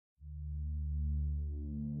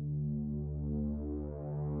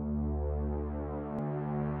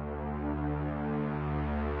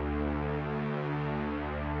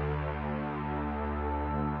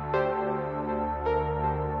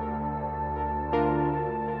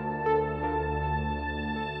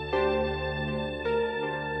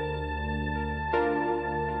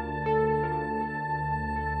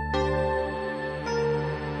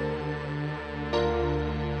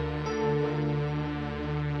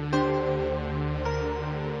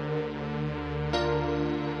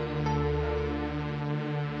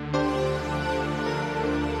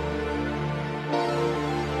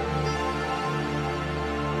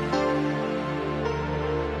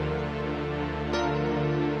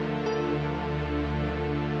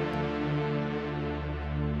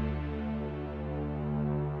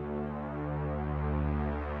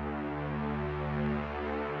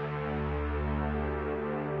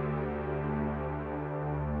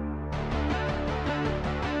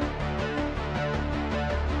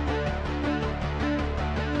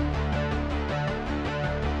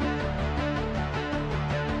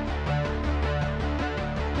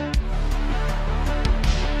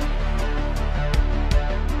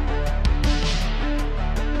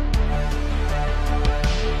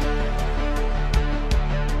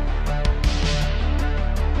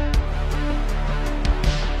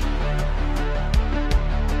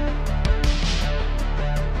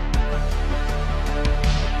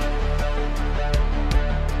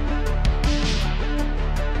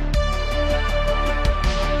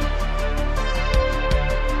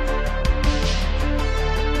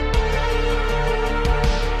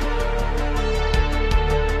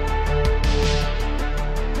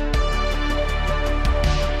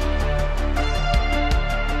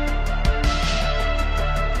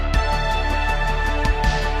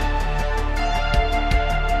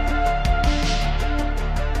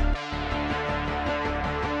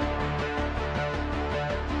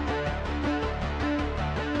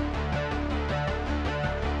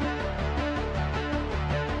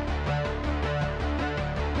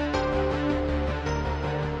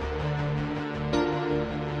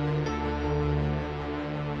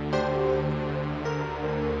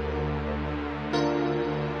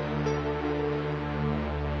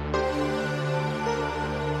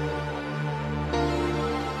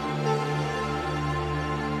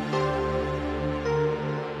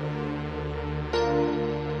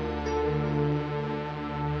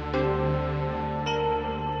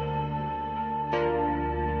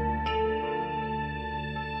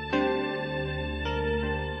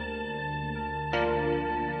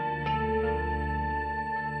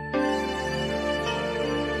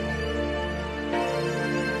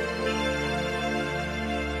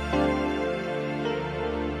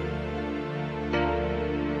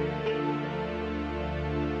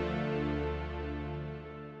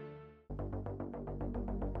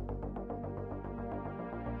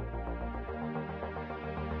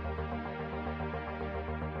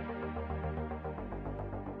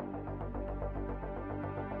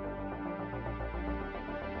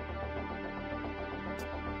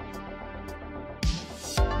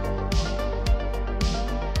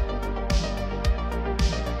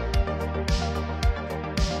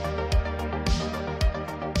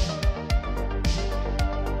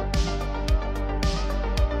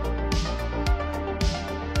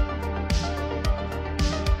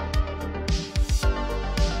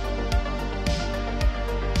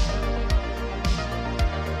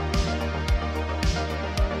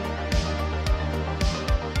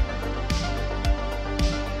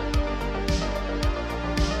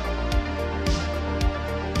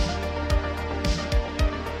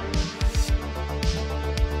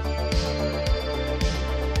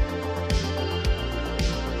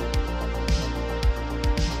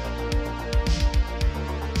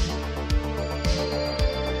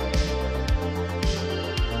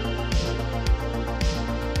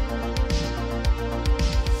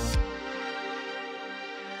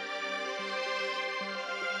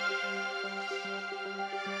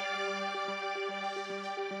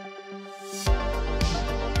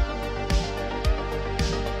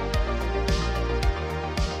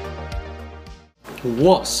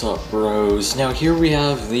What's up, bros? Now here we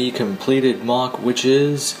have the completed mock, which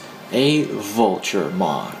is a Vulture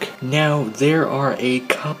mock. Now there are a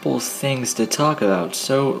couple things to talk about,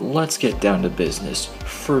 so let's get down to business.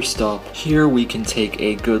 First up, here we can take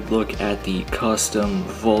a good look at the custom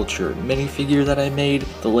Vulture minifigure that I made.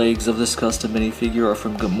 The legs of this custom minifigure are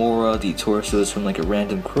from Gamora, the torso is from like a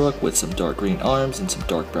random crook with some dark green arms and some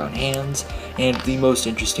dark brown hands. And the most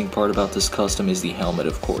interesting part about this custom is the helmet,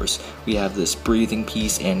 of course. We have this breathing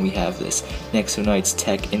piece and we have this Nexonite's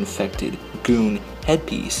Tech infected goon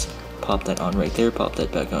headpiece. Pop that on right there, pop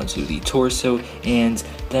that back onto the torso, and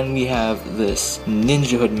then we have this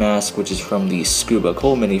Ninja Hood mask, which is from the Scuba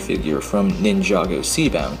Cole minifigure from Ninjago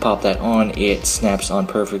Seabound. Pop that on, it snaps on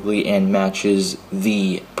perfectly and matches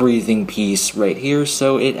the breathing piece right here,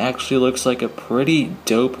 so it actually looks like a pretty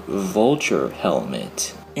dope Vulture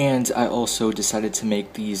helmet. And I also decided to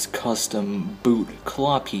make these custom boot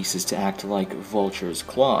claw pieces to act like Vulture's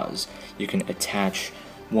claws. You can attach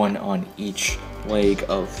one on each leg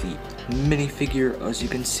of the minifigure, as you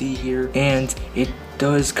can see here, and it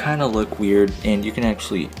does kind of look weird, and you can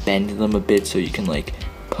actually bend them a bit so you can like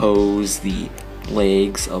pose the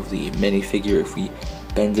legs of the minifigure. If we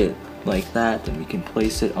bend it like that, then we can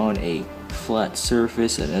place it on a flat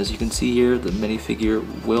surface, and as you can see here, the minifigure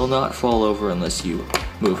will not fall over unless you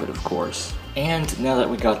move it, of course. And now that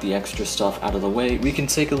we got the extra stuff out of the way, we can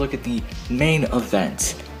take a look at the main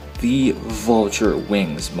event, the Vulture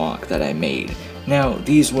wings mock that I made. Now,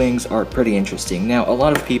 these wings are pretty interesting. Now, a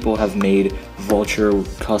lot of people have made Vulture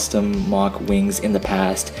custom mock wings in the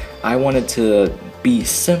past. I wanted to be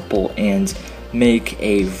simple and make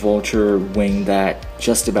a Vulture wing that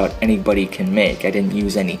just about anybody can make. I didn't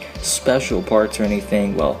use any special parts or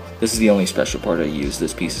anything. Well, this is the only special part I used.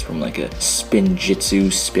 This piece is from like a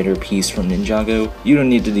Spinjitzu spinner piece from Ninjago. You don't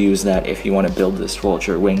need to use that if you want to build this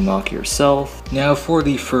Vulture wing mock yourself. Now for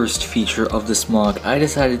the first feature of this mock, I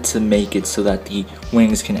decided to make it so that the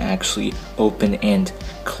wings can actually open and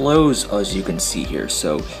close, as you can see here.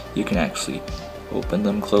 So you can actually open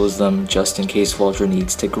them, close them, just in case Vulture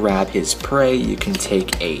needs to grab his prey. You can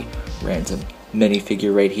take a random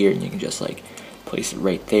minifigure right here and you can just like place it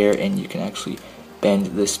right there, and you can actually bend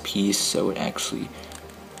this piece so it actually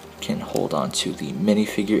can hold on to the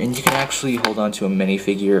minifigure. And you can actually hold on to a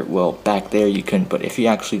minifigure, well, back there you couldn't, but if you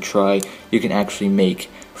actually try, you can actually make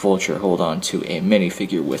Vulture hold on to a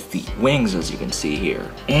minifigure with the wings, as you can see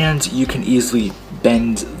here. And you can easily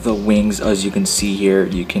bend the wings, as you can see here.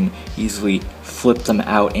 You can easily flip them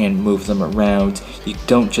out and move them around. You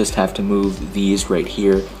don't just have to move these right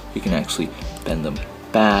here. You can actually bend them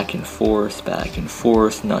back and forth,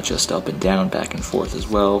 not just up and down, back and forth as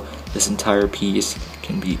well. This entire piece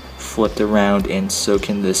can be flipped around, and so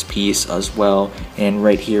can this piece as well. And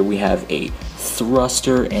right here we have a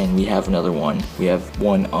thruster, and we have another one. We have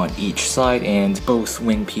one on each side, and both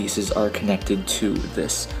wing pieces are connected to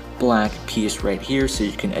this black piece right here, so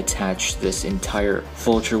you can attach this entire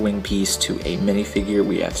Vulture wing piece to a minifigure.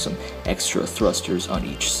 We have some extra thrusters on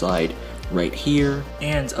each side right here,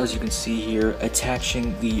 and as you can see here,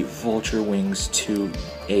 attaching the Vulture wings to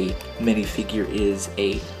a minifigure is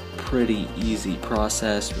a pretty easy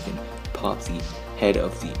process. We can pop the head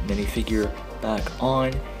of the minifigure back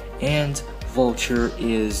on, and Vulture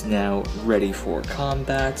is now ready for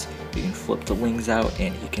combat. You can flip the wings out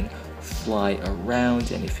and he can fly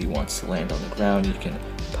around, and if he wants to land on the ground, you can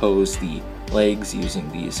pose the legs using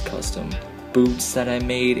these custom boots that I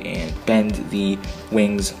made and bend the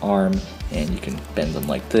wings arm, and you can bend them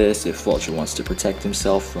like this if Vulture wants to protect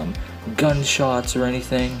himself from gunshots or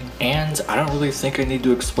anything. And I don't really think I need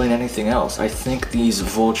to explain anything else. I think these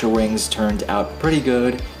Vulture wings turned out pretty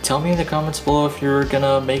good. Tell me in the comments below if you're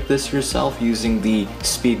gonna make this yourself using the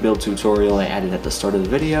speed build tutorial I added at the start of the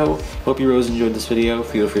video. Hope you bros enjoyed this video.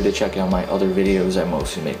 Feel free to check out my other videos. I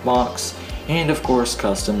mostly make mocks and of course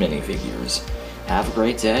custom minifigures. Have a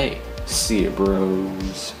great day. See ya,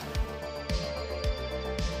 bros.